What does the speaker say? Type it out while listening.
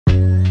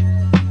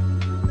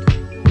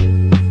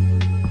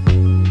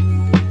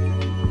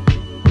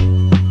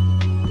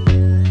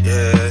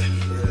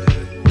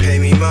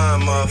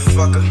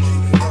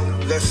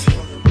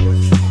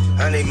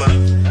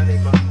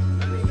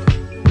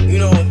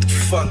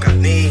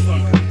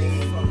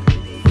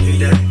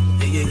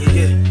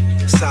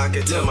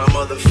it to my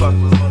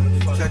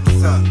motherfucker. Check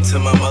this out. To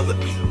my mother.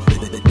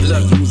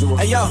 Look.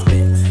 Hey yo,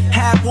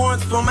 had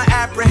warrants for my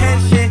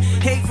apprehension.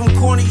 Hate from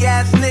corny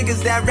ass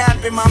niggas that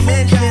rap in my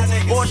mentions.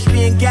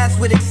 Austrian gas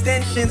with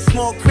extensions.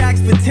 Small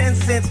cracks for 10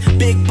 cents.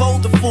 Big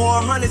boulder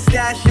for 100.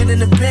 Stash it in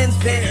the Benz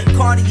van.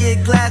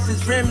 Cartier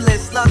glasses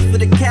rimless. Lust for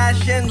the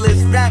cash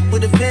endless. Rap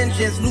with a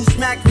vengeance. New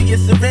smack for your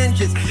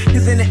syringes.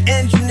 Cause in the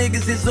end you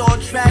niggas is all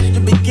trash to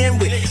begin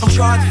with. I'm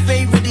God's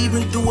favorite,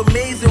 even do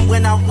amazing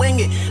when I wing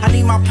it. I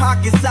need my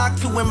pocket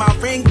socked to when my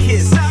ring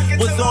kiss.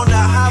 Was on the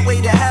highway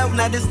to hell,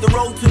 now this the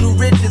road to new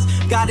riches.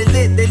 Got it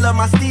lit, they love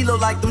my stilo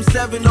like them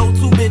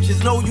 702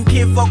 bitches. No, you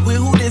can't fuck with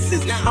who this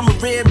is. I'm a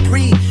rare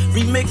breed.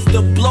 Remix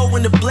the blow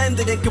in the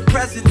blender, then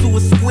compress it to a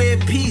square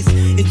piece.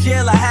 In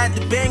jail I had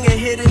the banger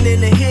hidden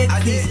in a hit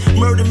piece.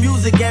 Murder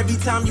music every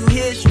time you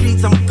hear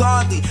Streetz. I'm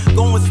godly,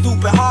 going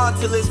stupid hard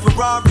till it's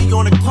Ferrari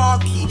on a car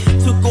key.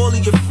 Took all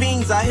of your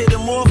fiends, I hit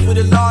them off with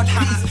a large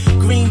piece.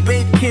 Green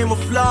Bay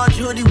camouflage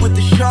hoodie with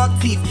the shark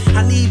teeth.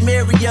 I need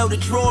Marielle to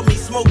draw me,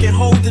 smoking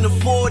hold in the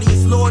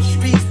 40s. Lord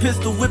Streetz,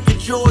 pistol whip your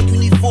jaw, you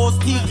need false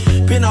teeth.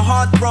 Been a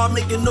heartthrob,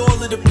 making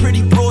all of the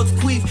pretty broads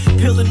queef.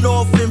 Peeling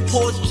off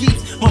imports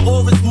Jeeps, my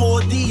aura's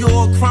more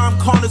Dior. Crime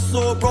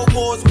connoisseur, broke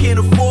horse can't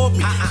afford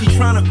me. She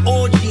tryna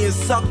orgy and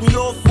suck me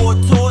off for a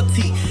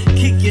torty.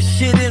 Kick your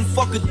shit in,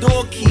 fuck a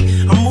door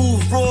key. I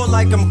move raw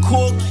like I'm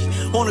Corky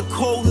on a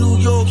cold New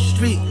York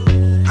street.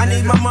 I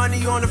need my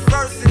money on the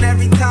first and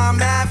every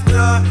time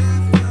after.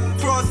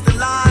 Cross the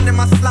line and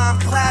my slime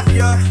clap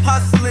ya.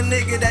 Hustling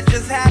nigga that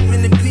just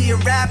happened to be a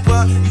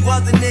rapper. You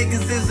other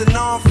niggas is a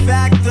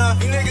non-factor.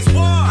 You niggas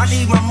wash. I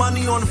need my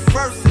money on the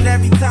first and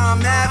every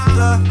time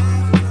after.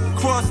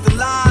 Cross the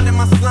line and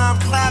my slime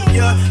clap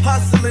ya.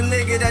 Hustling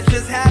nigga that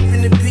just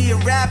happened to be a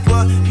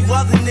rapper. You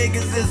other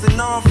niggas is a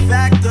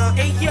non-factor.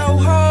 Hey yo,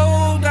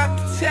 hold up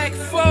the tech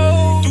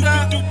fold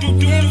up.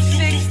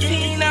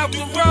 M16 out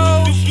the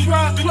road.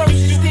 Draw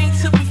closest thing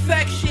to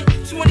perfection.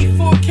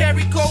 24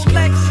 karat gold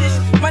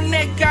Lexus. My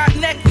neck got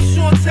necklace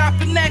on top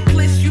of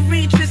necklace. You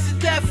reach it's a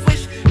death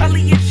wish. I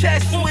leave your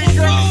chest switch.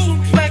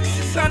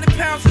 Suplexes, 100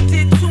 pounds. I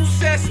did 2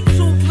 sets. I'm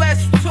too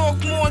blessed.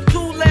 Talk more and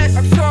do less.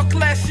 I talk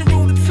less and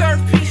rule the turf.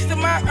 Peace to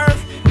my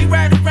earth. We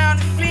ride around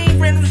the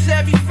fiend. Rentals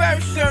every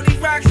first. 30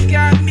 rocks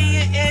got me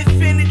an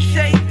infinite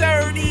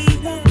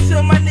J30. Woo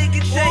till my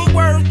nigga J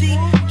worthy.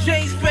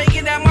 James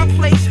banging at my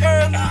place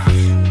early.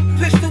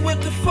 Pistol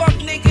whip the fuck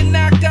nigga.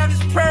 Knocked out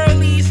his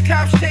pearlies.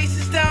 Cops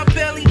chases down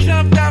belly.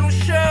 Jumped out on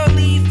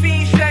Shirley.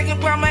 Fiend shagging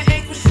by my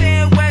ankle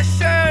saying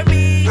Westside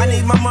Gunn. I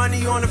need my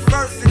money on the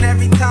first and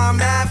every time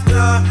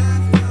after.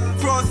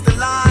 Cross the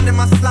line and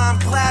my slime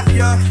clap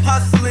ya.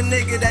 Hustling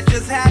nigga that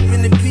just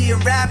happened to be a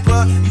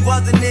rapper. You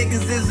other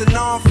niggas is a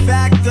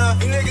non-factor.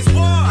 You niggas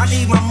wash. I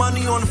need my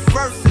money on the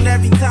first and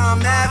every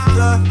time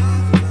after.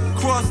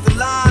 Cross the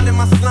line and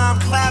my slime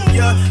clap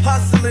ya.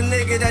 Hustling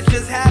nigga that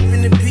just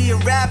happened to be a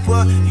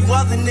rapper. You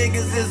other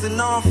niggas is a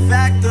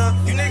non-factor.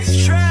 You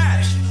niggas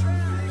trash.